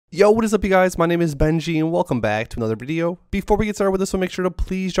Yo, what is up you guys? My name is Benji and welcome back to another video. Before we get started with this one, make sure to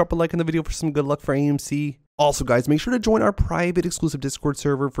please drop a like on the video for some good luck for AMC. Also guys, make sure to join our private exclusive Discord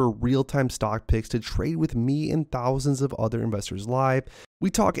server for real-time stock picks to trade with me and thousands of other investors live. We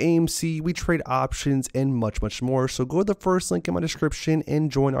talk AMC, we trade options, and much more. So go to the first link in my description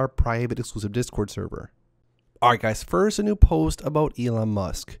and join our private exclusive Discord server. Alright guys, first a new post about Elon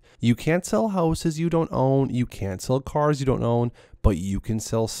Musk. You can't sell houses you don't own, you can't sell cars you don't own, but you can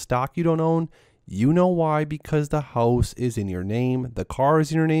sell stock you don't own. You know why? Because the house is in your name, the car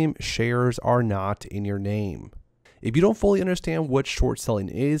is in your name, shares are not in your name. If you don't fully understand what short selling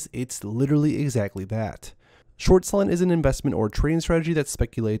is, it's literally exactly that. Short selling is an investment or trading strategy that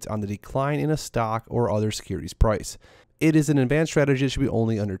speculates on the decline in a stock or other security's price. It is an advanced strategy that should be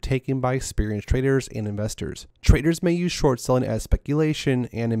only undertaken by experienced traders and investors. Traders may use short selling as speculation,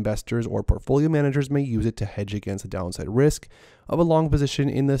 and investors or portfolio managers may use it to hedge against the downside risk of a long position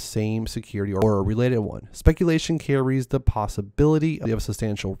in the same security or a related one. Speculation carries the possibility of a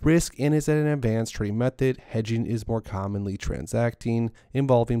substantial risk and is an advanced trading method. Hedging is more commonly transacting,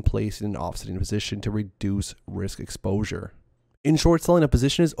 involving placing an offsetting position to reduce risk exposure. In short selling, a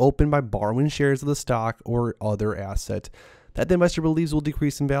position is opened by borrowing shares of the stock or other asset that the investor believes will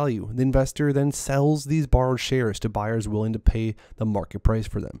decrease in value. The investor then sells these borrowed shares to buyers willing to pay the market price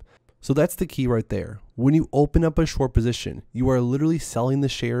for them. So that's the key right there. When you open up a short position, you are literally selling the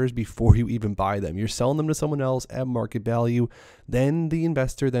shares before you even buy them. You're selling them to someone else at market value. Then the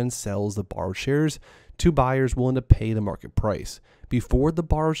investor then sells the borrowed shares to buyers willing to pay the market price. Before the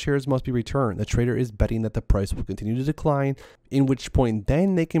borrowed shares must be returned, the trader is betting that the price will continue to decline, in which point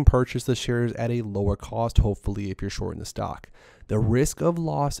then they can purchase the shares at a lower cost, hopefully if you're short in the stock. The risk of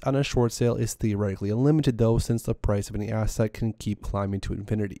loss on a short sale is theoretically unlimited though, since the price of any asset can keep climbing to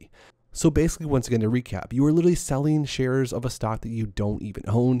infinity. So basically, once again to recap, you are literally selling shares of a stock that you don't even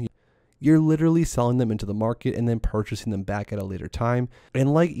own. You're literally selling them into the market and then purchasing them back at a later time.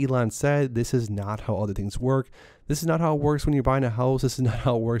 And like Elon said, this is not how other things work. This is not how it works when you're buying a house. This is not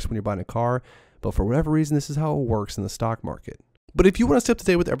how it works when you're buying a car. But for whatever reason, this is how it works in the stock market. But if you want to stay up to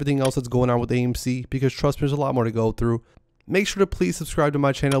date with everything else that's going on with AMC, because trust me, there's a lot more to go through, make sure to please subscribe to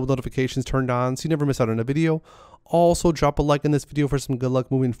my channel with notifications turned on so you never miss out on a video. Also, drop a like in this video for some good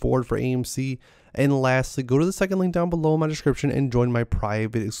luck moving forward for AMC. And lastly, go to the second link down below in my description and join my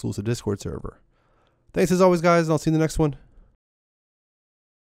private exclusive Discord server. Thanks as always, guys, and I'll see you in the next one.